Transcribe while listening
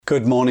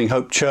Good morning,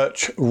 Hope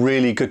Church.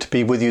 Really good to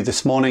be with you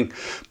this morning.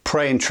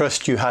 Pray and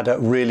trust you had a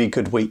really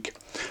good week.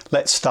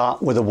 Let's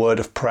start with a word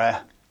of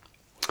prayer.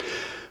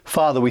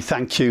 Father, we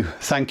thank you.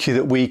 Thank you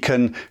that we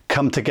can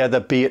come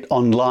together, be it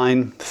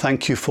online.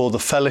 Thank you for the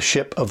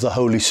fellowship of the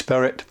Holy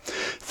Spirit.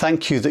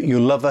 Thank you that you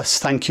love us.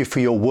 Thank you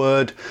for your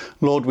word.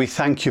 Lord, we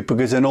thank you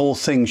because in all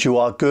things you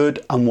are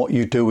good and what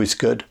you do is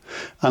good.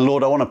 And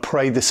Lord, I want to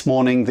pray this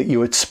morning that you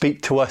would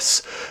speak to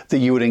us, that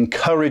you would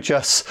encourage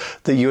us,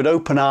 that you would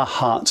open our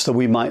hearts that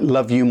we might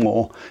love you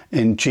more.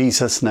 In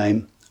Jesus'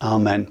 name,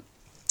 amen.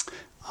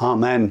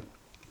 Amen.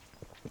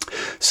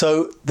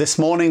 So this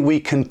morning we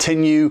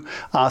continue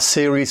our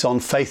series on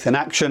faith in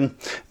action.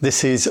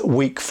 This is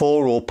week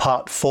 4 or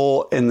part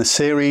 4 in the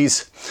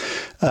series.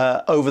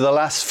 Over the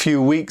last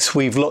few weeks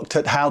we've looked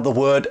at how the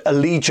word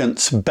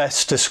allegiance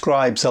best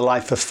describes a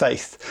life of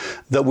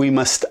faith, that we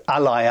must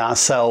ally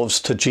ourselves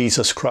to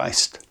Jesus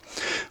Christ.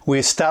 We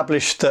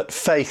established that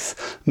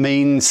faith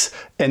means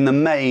in the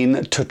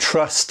main to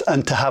trust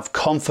and to have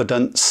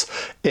confidence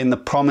in the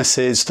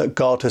promises that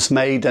God has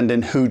made and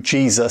in who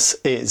Jesus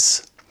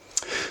is.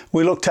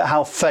 We looked at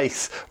how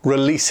faith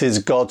releases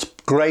God's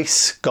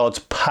grace, God's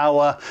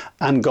power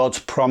and God's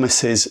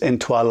promises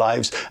into our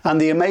lives. And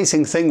the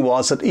amazing thing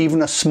was that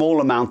even a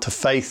small amount of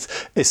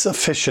faith is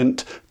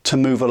sufficient to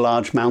move a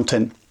large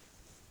mountain.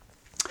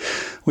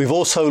 We've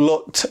also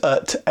looked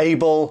at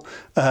Abel,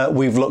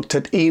 we've looked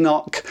at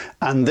Enoch,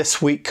 and this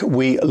week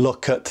we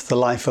look at the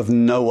life of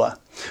Noah.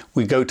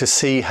 We go to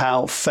see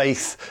how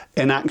faith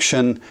in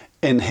action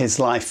in his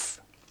life.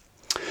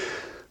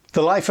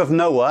 The life of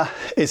Noah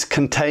is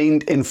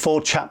contained in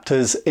 4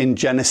 chapters in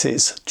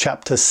Genesis,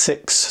 chapters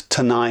 6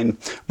 to 9.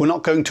 We're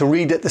not going to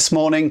read it this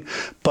morning,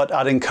 but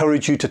I'd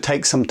encourage you to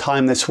take some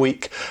time this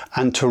week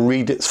and to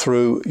read it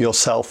through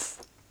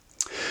yourself.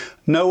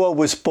 Noah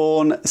was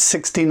born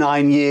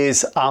 69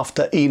 years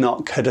after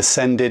Enoch had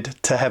ascended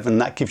to heaven.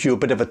 That gives you a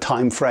bit of a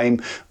time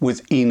frame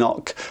with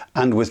Enoch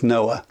and with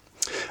Noah.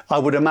 I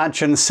would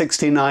imagine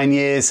 69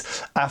 years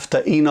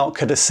after Enoch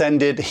had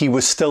ascended, he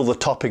was still the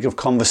topic of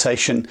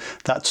conversation.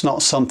 That's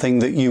not something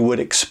that you would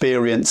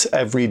experience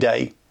every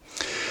day.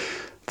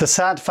 The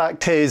sad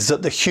fact is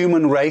that the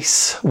human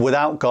race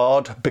without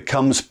God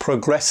becomes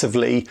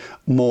progressively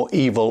more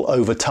evil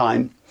over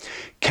time.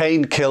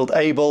 Cain killed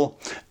Abel,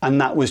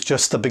 and that was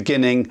just the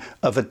beginning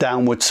of a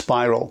downward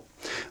spiral.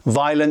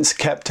 Violence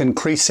kept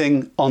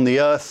increasing on the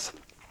earth.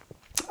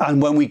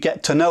 And when we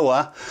get to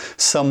Noah,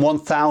 some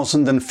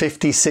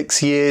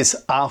 1056 years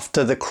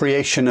after the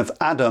creation of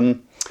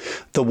Adam,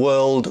 the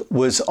world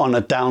was on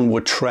a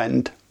downward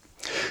trend.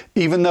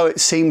 Even though it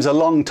seems a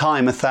long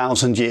time,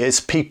 1,000 years,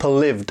 people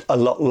lived a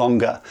lot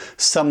longer.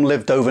 Some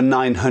lived over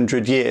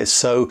 900 years.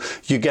 So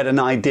you get an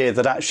idea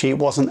that actually it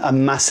wasn't a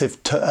massive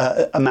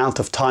amount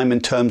of time in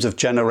terms of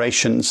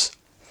generations.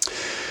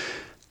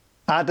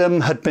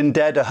 Adam had been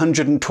dead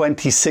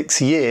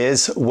 126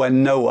 years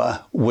when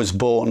Noah was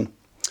born.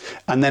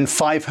 And then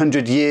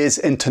 500 years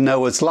into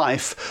Noah's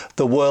life,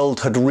 the world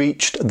had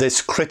reached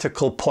this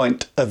critical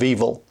point of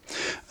evil.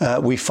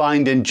 We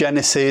find in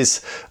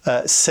Genesis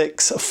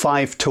 6,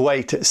 5 to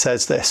 8, it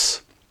says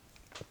this: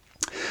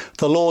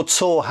 "The Lord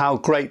saw how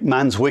great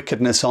man's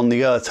wickedness on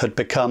the earth had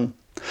become,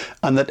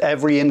 and that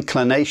every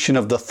inclination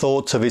of the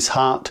thoughts of his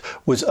heart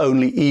was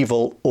only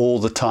evil all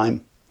the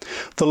time.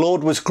 The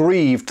Lord was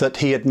grieved that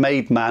he had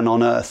made man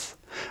on earth,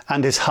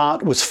 and his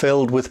heart was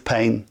filled with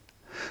pain.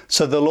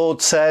 So the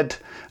Lord said,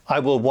 I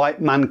will wipe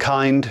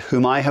mankind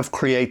whom I have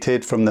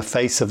created from the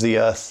face of the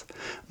earth,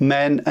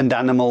 men and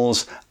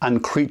animals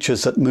and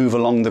creatures that move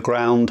along the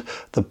ground,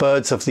 the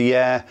birds of the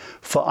air,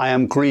 for I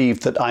am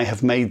grieved that I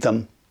have made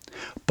them.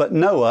 But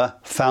Noah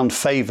found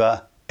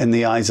favour in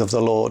the eyes of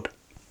the Lord."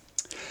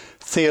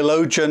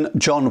 Theologian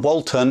John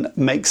Walton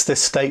makes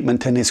this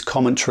statement in his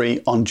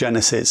commentary on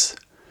Genesis.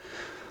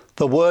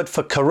 The word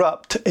for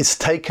corrupt is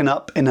taken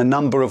up in a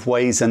number of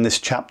ways in this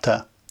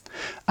chapter.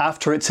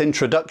 After its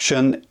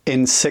introduction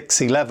in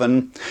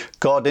 6:11,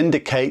 God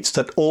indicates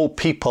that all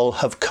people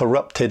have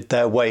corrupted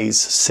their ways,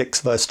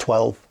 6 verse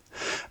 12.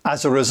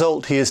 As a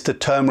result, he is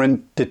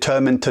determined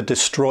to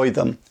destroy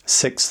them,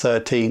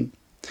 6:13.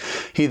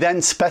 He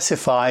then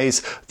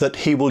specifies that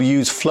he will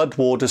use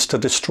floodwaters to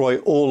destroy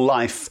all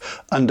life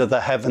under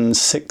the heavens,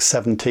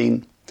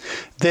 6:17.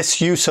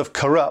 This use of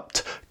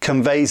corrupt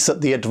conveys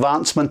that the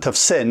advancement of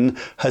sin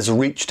has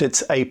reached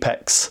its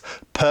apex,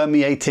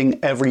 permeating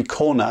every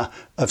corner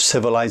of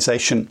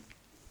civilization.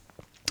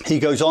 He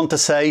goes on to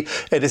say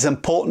it is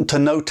important to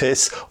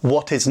notice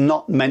what is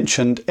not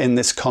mentioned in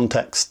this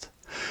context.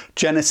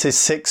 Genesis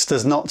 6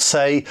 does not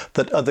say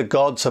that other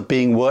gods are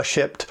being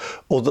worshipped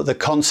or that the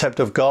concept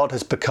of God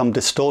has become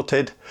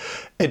distorted.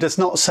 It does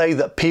not say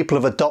that people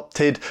have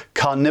adopted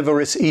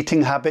carnivorous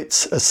eating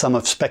habits, as some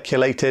have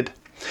speculated.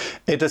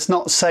 It does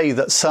not say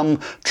that some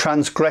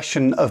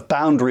transgression of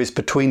boundaries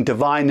between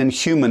divine and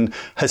human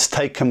has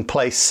taken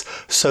place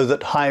so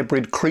that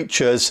hybrid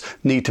creatures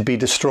need to be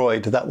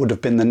destroyed. That would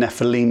have been the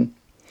Nephilim.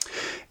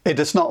 It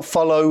does not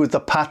follow the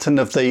pattern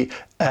of the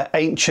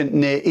ancient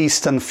Near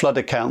Eastern flood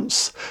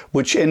accounts,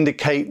 which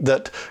indicate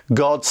that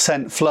God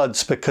sent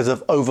floods because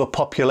of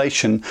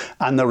overpopulation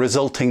and the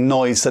resulting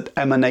noise that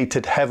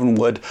emanated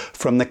heavenward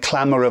from the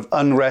clamour of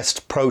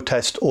unrest,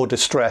 protest or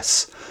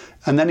distress.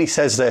 And then he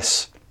says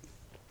this: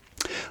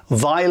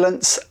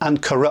 violence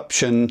and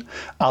corruption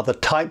are the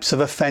types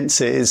of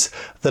offences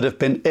that have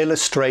been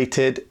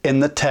illustrated in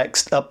the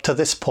text up to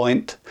this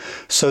point.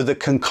 So the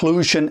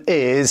conclusion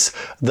is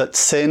that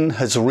sin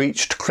has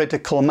reached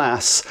critical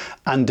mass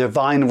and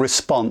divine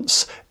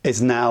response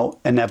is now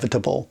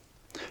inevitable.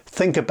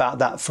 Think about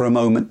that for a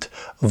moment.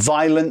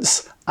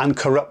 Violence and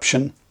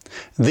corruption.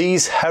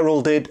 These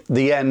heralded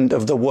the end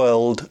of the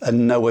world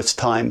in Noah's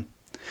time.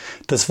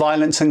 Does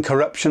violence and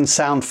corruption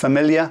sound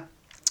familiar?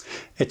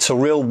 It's a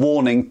real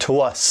warning to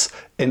us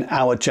in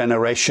our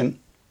generation.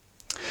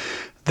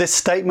 This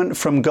statement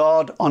from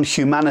God on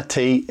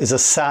humanity is a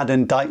sad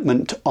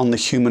indictment on the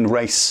human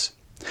race.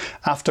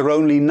 After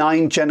only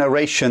 9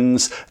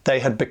 generations, they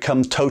had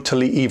become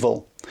totally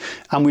evil.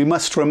 And we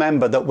must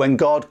remember that when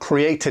God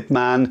created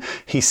man,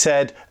 he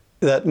said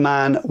that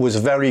man was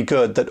very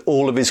good, that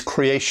all of his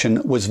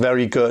creation was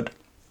very good.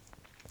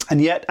 And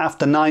yet,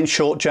 after 9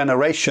 short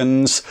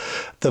generations,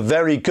 the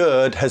very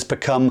good has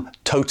become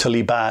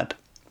totally bad.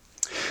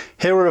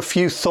 Here are a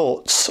few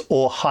thoughts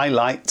or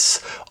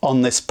highlights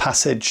on this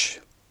passage.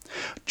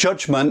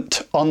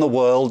 Judgment on the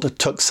world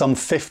took some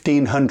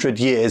 1500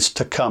 years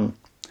to come,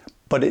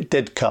 but it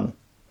did come.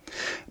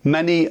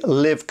 Many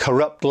live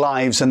corrupt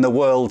lives in the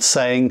world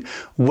saying,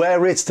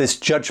 "Where is this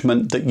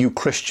judgment that you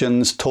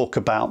Christians talk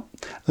about?"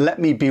 Let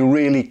me be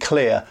really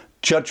clear,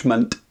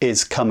 judgment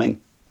is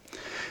coming.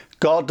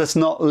 God does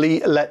not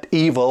let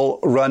evil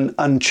run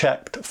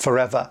unchecked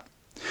forever.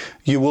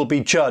 You will be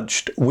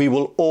judged. We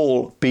will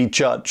all be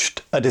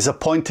judged. At his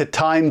appointed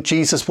time,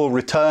 Jesus will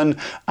return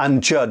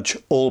and judge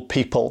all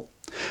people.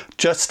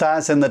 Just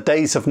as in the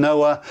days of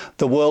Noah,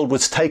 the world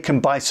was taken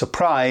by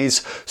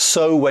surprise,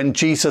 so when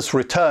Jesus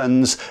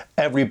returns,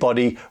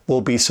 everybody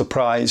will be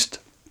surprised.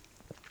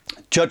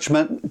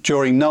 Judgment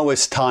during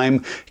Noah's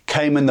time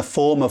came in the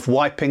form of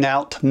wiping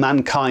out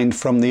mankind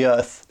from the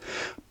earth.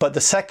 But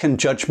the second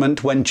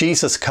judgment, when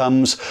Jesus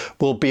comes,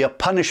 will be a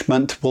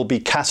punishment, will be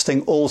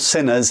casting all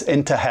sinners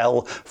into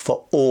hell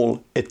for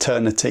all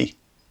eternity.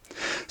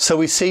 So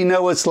we see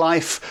Noah's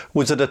life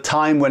was at a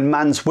time when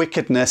man's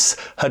wickedness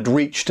had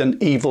reached an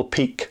evil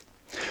peak.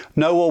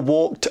 Noah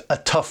walked a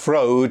tough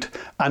road,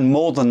 and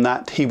more than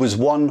that, he was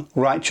one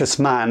righteous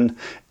man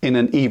in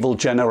an evil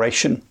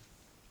generation.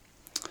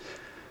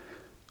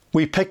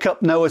 We pick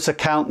up Noah's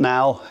account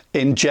now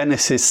in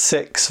Genesis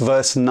 6,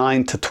 verse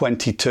 9 to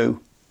 22.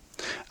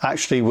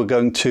 Actually, we're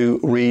going to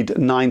read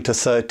 9 to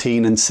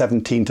 13 and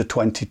 17 to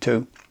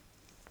 22.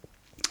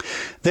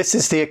 This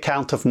is the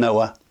account of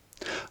Noah.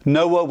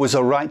 Noah was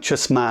a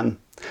righteous man,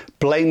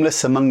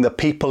 blameless among the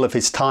people of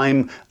his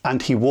time,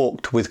 and he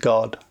walked with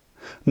God.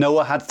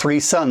 Noah had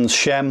 3 sons,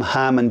 Shem,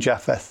 Ham, and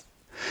Japheth.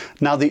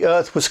 Now the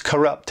earth was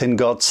corrupt in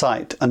God's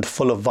sight and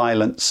full of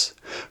violence.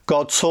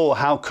 God saw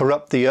how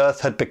corrupt the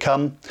earth had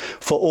become,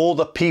 for all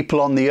the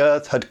people on the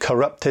earth had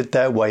corrupted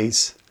their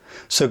ways.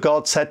 So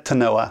God said to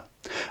Noah,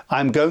 "I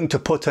am going to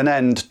put an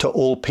end to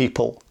all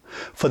people,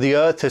 for the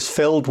earth is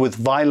filled with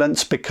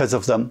violence because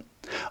of them.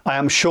 I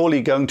am surely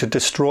going to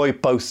destroy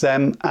both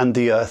them and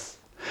the earth.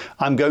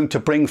 I am going to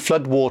bring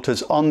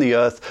floodwaters on the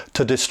earth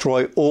to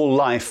destroy all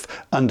life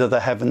under the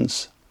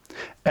heavens.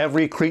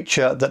 Every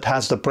creature that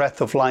has the breath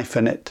of life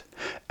in it,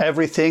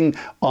 everything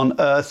on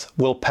earth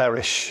will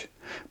perish.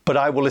 But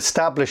I will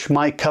establish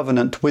my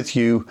covenant with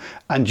you,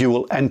 and you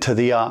will enter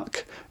the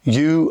ark,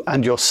 you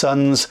and your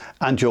sons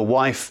and your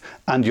wife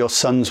and your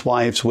sons'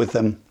 wives with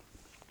them.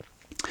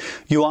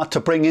 You are to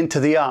bring into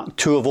the ark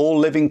 2 of all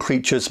living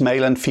creatures,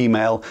 male and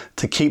female,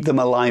 to keep them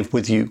alive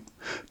with you.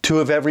 2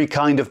 of every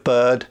kind of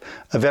bird,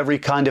 of every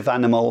kind of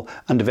animal,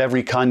 and of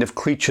every kind of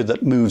creature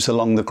that moves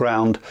along the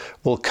ground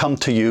will come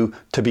to you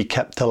to be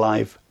kept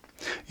alive.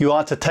 You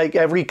are to take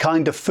every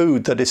kind of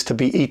food that is to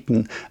be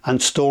eaten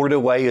and store it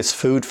away as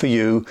food for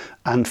you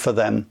and for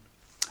them."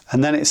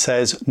 And then it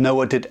says,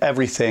 Noah did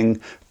everything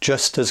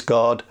just as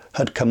God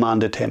had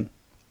commanded him.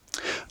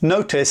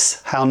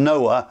 Notice how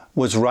Noah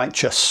was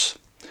righteous.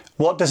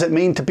 What does it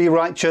mean to be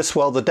righteous?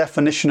 Well, the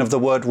definition of the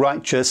word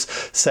righteous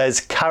says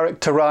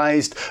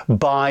characterized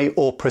by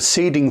or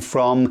proceeding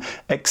from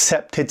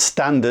accepted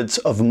standards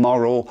of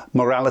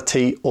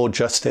morality or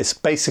justice.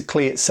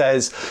 Basically, it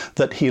says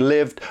that he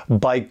lived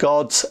by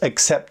God's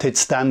accepted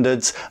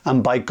standards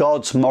and by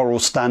God's moral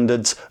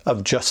standards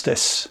of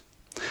justice.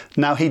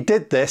 Now, he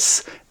did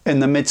this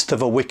in the midst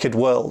of a wicked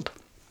world.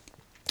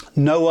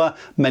 Noah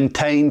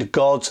maintained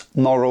God's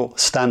moral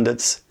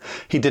standards.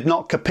 He did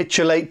not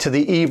capitulate to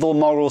the evil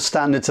moral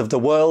standards of the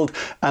world,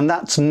 and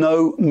that's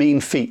no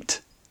mean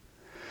feat.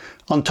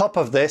 On top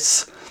of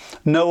this,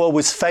 Noah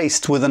was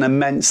faced with an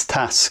immense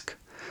task.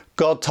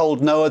 God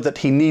told Noah that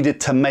he needed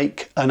to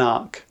make an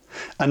ark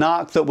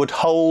that would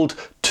hold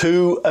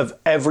 2 of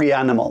every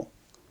animal.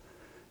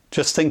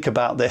 Just think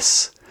about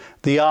this.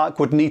 The ark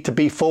would need to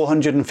be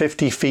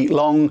 450 feet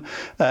long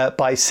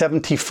by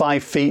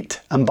 75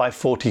 feet and by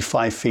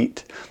 45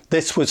 feet.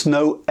 This was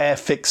no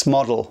Airfix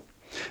model.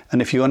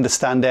 And if you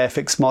understand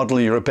Airfix model,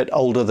 you're a bit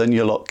older than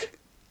you look.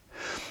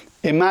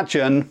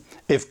 Imagine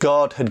if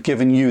God had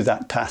given you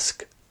that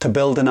task to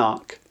build an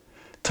ark,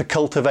 to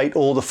cultivate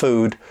all the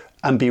food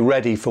and be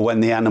ready for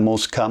when the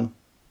animals come.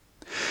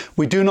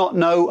 We do not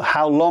know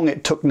how long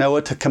it took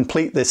Noah to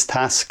complete this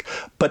task,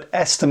 but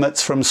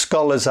estimates from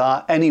scholars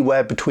are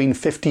anywhere between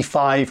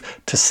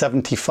 55 to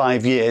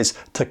 75 years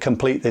to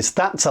complete this.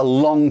 That's a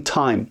long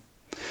time.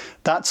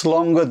 That's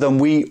longer than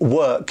we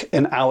work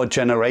in our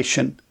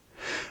generation.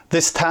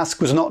 This task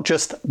was not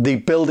just the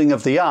building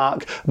of the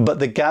ark, but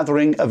the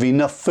gathering of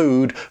enough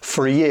food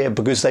for a year,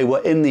 because they were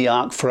in the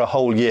ark for a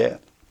whole year.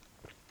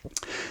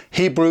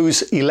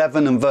 Hebrews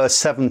 11 and verse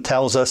 7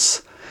 tells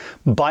us,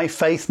 "By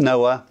faith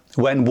Noah,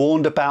 when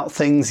warned about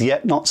things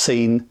yet not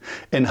seen,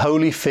 in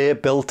holy fear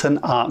built an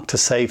ark to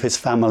save his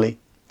family.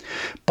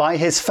 By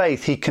his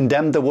faith he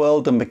condemned the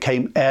world and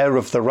became heir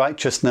of the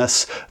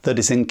righteousness that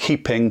is in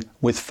keeping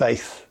with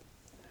faith."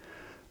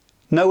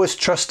 Noah's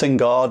trust in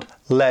God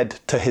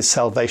led to his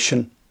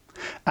salvation,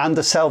 and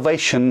the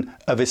salvation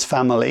of his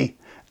family,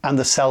 and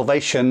the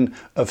salvation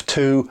of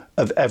 2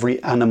 of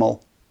every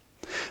animal.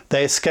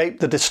 They escaped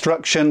the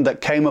destruction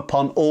that came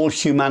upon all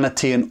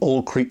humanity and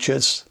all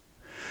creatures.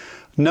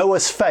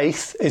 Noah's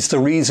faith is the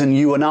reason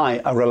you and I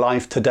are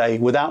alive today.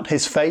 Without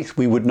his faith,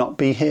 we would not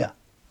be here.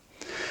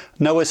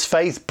 Noah's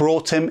faith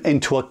brought him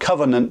into a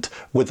covenant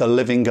with the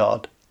living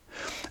God.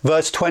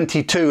 Verse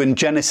 22 in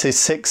Genesis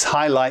 6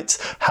 highlights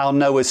how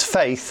Noah's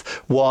faith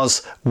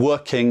was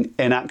working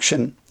in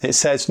action. It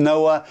says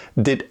Noah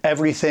did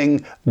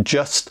everything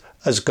just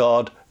as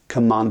God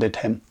commanded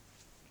him.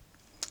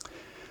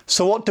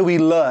 So what do we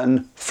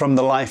learn from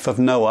the life of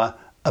Noah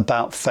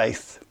about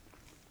faith?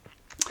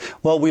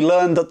 Well, we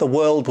learn that the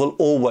world will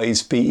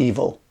always be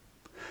evil.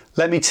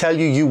 Let me tell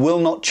you, you will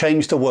not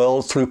change the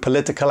world through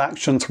political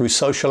action, through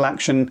social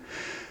action.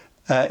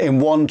 In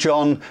 1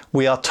 John,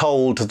 we are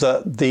told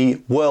that the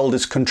world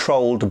is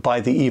controlled by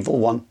the evil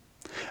one.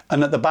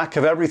 And at the back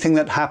of everything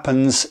that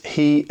happens,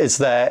 he is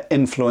there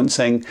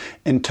influencing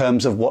in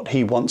terms of what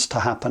he wants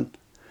to happen.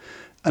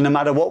 And no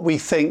matter what we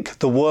think,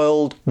 the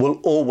world will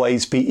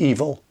always be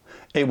evil.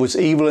 It was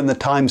evil in the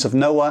times of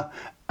Noah,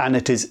 and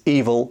it is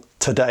evil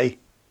today.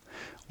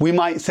 We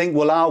might think,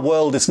 well, our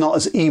world is not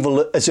as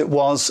evil as it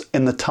was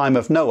in the time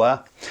of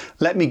Noah.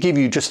 Let me give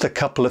you just a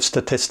couple of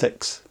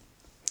statistics.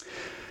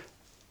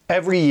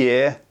 Every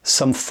year,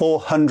 some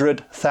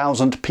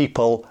 400,000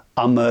 people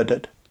are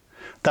murdered.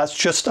 That's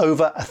just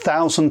over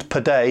 1,000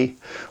 per day,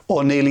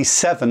 or nearly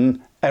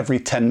 7 every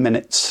 10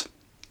 minutes.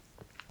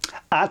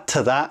 Add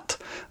to that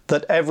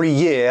every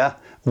year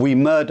we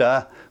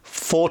murder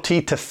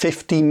 40 to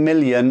 50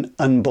 million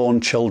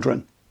unborn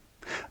children.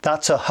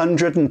 That's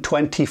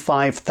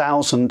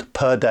 125,000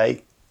 per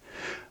day.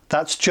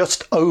 That's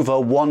just over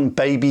 1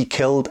 baby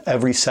killed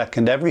every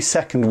second. Every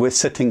second we're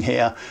sitting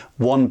here,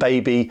 1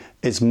 baby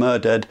is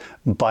murdered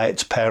by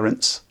its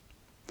parents.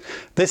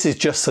 This is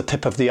just the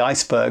tip of the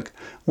iceberg.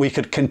 We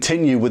could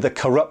continue with the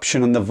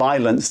corruption and the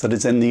violence that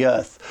is in the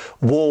earth.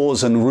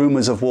 Wars and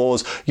rumours of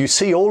wars. You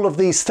see all of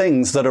these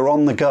things that are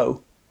on the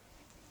go.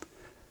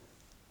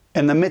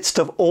 In the midst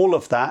of all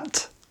of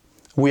that,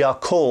 we are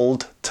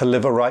called to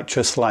live a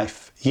righteous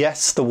life.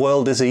 Yes, the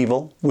world is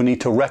evil. We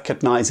need to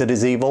recognize it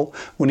is evil.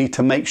 We need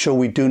to make sure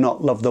we do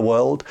not love the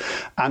world.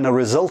 And a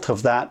result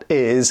of that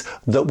is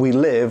that we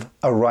live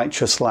a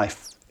righteous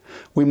life.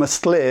 We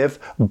must live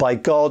by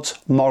God's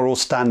moral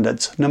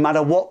standards, no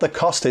matter what the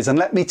cost is. And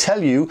let me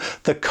tell you,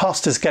 the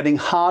cost is getting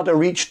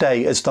harder each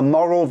day as the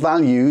moral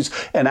values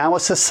in our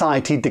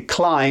society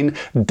decline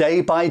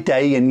day by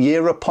day and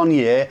year upon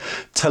year.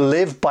 To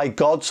live by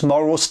God's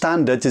moral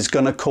standards is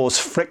going to cause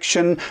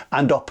friction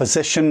and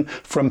opposition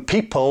from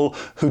people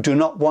who do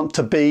not want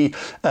to be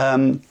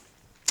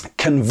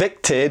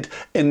convicted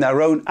in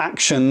their own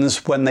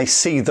actions when they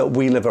see that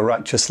we live a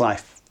righteous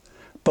life.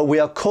 But we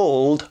are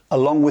called,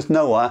 along with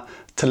Noah,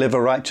 to live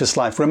a righteous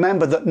life.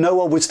 Remember that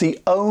Noah was the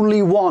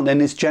only one in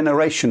his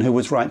generation who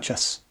was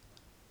righteous.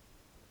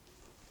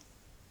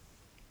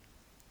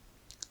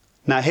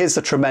 Now here's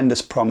the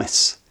tremendous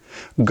promise.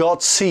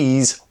 God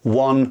sees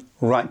one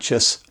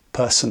righteous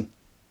person.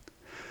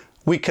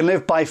 We can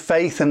live by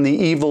faith in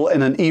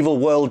an evil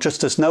world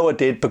just as Noah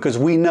did, because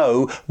we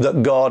know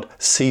that God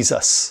sees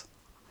us.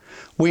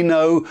 We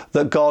know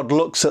that God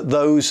looks at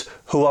those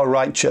who are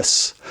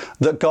righteous,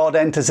 that God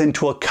enters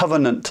into a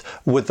covenant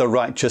with the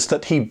righteous,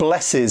 that he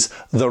blesses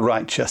the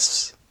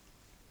righteous.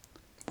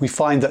 We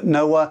find that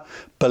Noah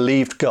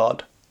believed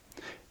God.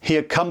 He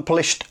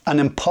accomplished an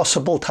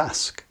impossible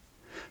task.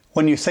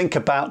 When you think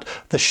about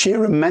the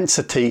sheer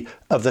immensity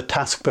of the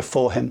task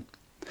before him,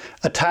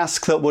 a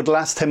task that would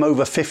last him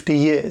over 50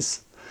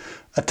 years,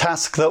 a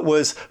task that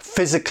was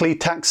physically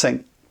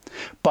taxing.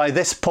 By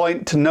this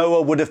point,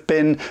 Noah would have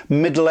been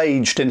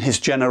middle-aged in his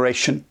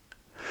generation,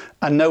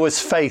 and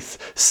Noah's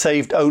faith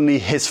saved only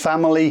his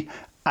family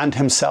and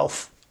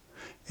himself.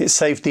 It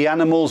saved the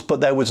animals,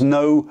 but there was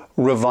no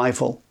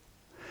revival.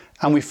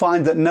 And we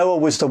find that Noah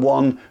was the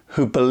one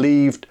who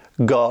believed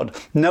God.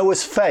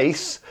 Noah's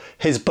faith,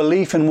 his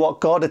belief in what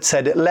God had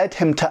said, it led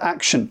him to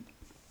action.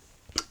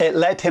 It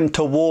led him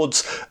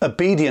towards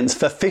obedience.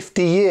 For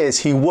 50 years,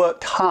 he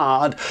worked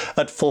hard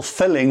at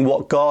fulfilling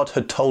what God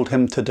had told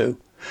him to do.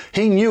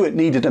 He knew it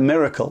needed a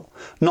miracle,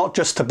 not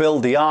just to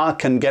build the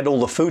ark and get all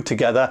the food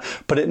together,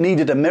 but it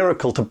needed a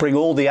miracle to bring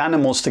all the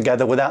animals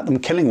together without them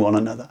killing one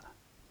another.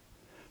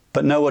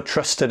 But Noah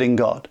trusted in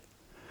God.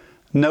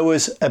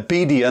 Noah's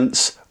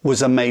obedience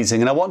was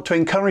amazing. And I want to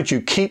encourage you,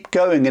 keep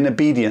going in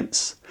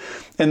obedience.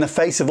 In the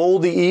face of all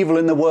the evil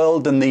in the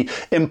world and the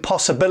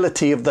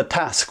impossibility of the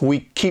task,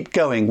 we keep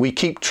going. We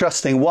keep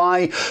trusting.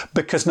 Why?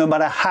 Because no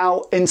matter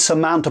how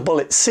insurmountable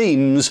it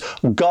seems,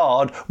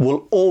 God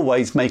will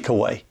always make a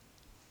way.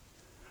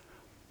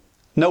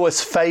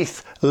 Noah's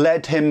faith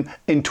led him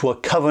into a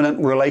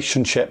covenant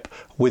relationship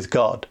with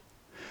God.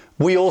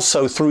 We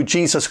also, through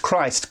Jesus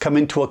Christ, come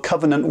into a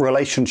covenant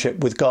relationship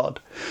with God.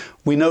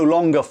 We no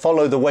longer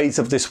follow the ways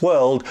of this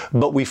world,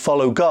 but we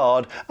follow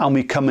God and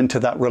we come into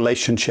that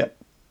relationship.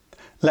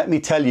 Let me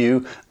tell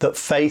you that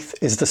faith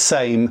is the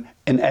same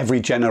in every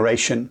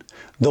generation.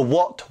 The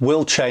what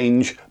will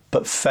change,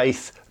 but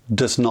faith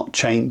does not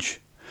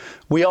change.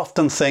 We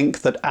often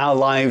think that our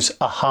lives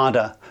are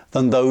harder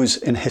than those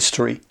in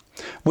history.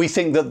 We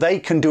think that they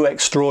can do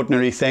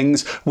extraordinary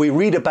things. We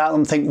read about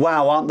them and think,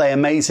 wow, aren't they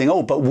amazing?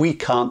 Oh, but we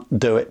can't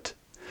do it.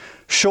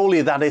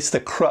 Surely that is the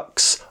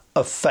crux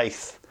of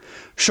faith.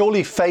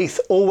 Surely faith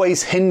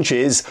always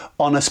hinges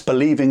on us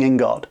believing in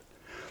God.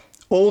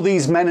 All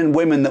these men and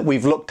women that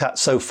we've looked at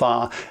so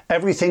far,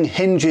 everything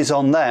hinges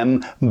on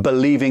them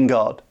believing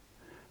God.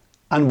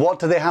 And what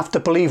do they have to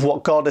believe?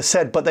 What God has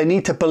said, but they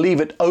need to believe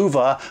it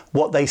over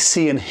what they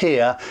see and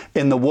hear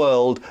in the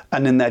world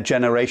and in their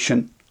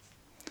generation.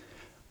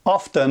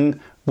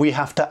 Often we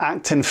have to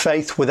act in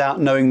faith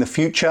without knowing the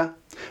future,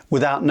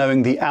 without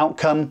knowing the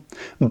outcome,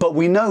 but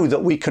we know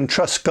that we can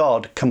trust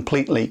God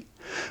completely.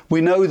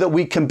 We know that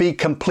we can be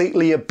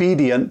completely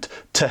obedient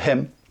to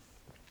Him.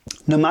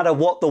 No matter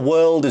what the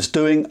world is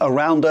doing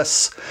around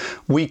us,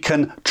 we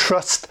can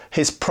trust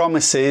His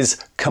promises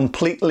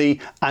completely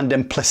and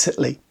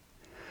implicitly.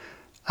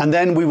 And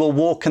then we will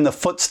walk in the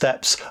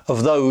footsteps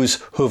of those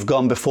who have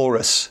gone before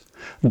us,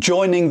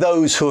 joining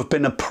those who have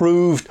been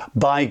approved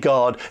by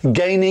God,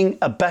 gaining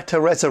a better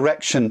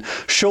resurrection.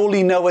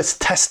 Surely Noah's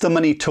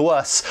testimony to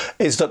us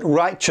is that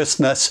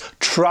righteousness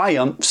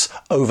triumphs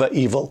over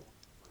evil.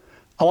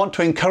 I want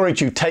to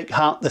encourage you, take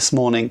heart this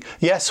morning.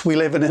 Yes, we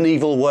live in an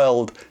evil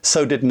world,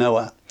 so did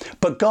Noah,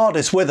 but God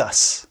is with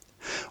us.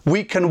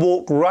 We can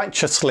walk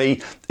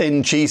righteously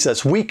in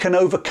Jesus. We can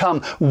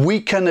overcome, we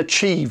can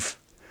achieve.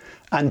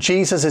 And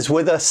Jesus is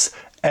with us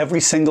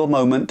every single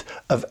moment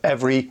of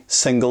every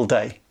single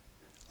day.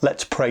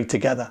 Let's pray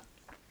together.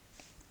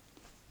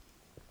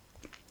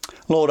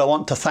 Lord, I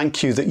want to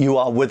thank you that you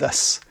are with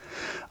us.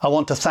 I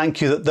want to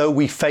thank you that though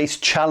we face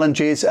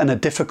challenges and a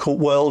difficult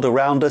world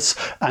around us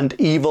and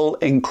evil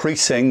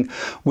increasing,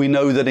 we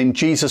know that in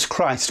Jesus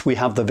Christ we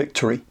have the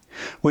victory.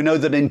 We know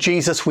that in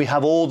Jesus we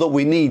have all that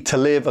we need to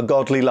live a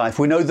godly life.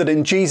 We know that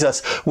in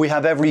Jesus we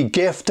have every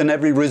gift and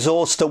every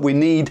resource that we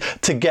need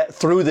to get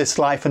through this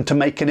life and to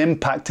make an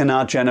impact in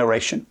our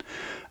generation.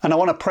 And I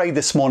want to pray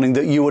this morning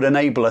that you would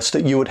enable us,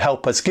 that you would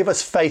help us. Give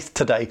us faith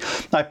today.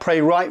 I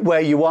pray right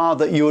where you are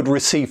that you would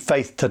receive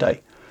faith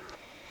today.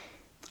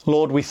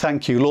 Lord, we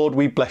thank you. Lord,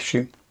 we bless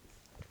you.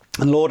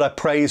 And Lord, I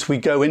pray as we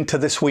go into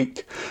this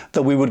week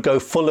that we would go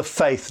full of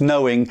faith,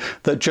 knowing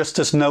that just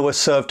as Noah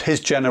served his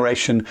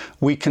generation,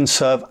 we can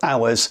serve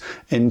ours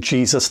in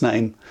Jesus'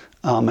 name.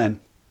 Amen.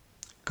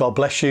 God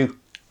bless you.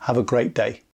 Have a great day.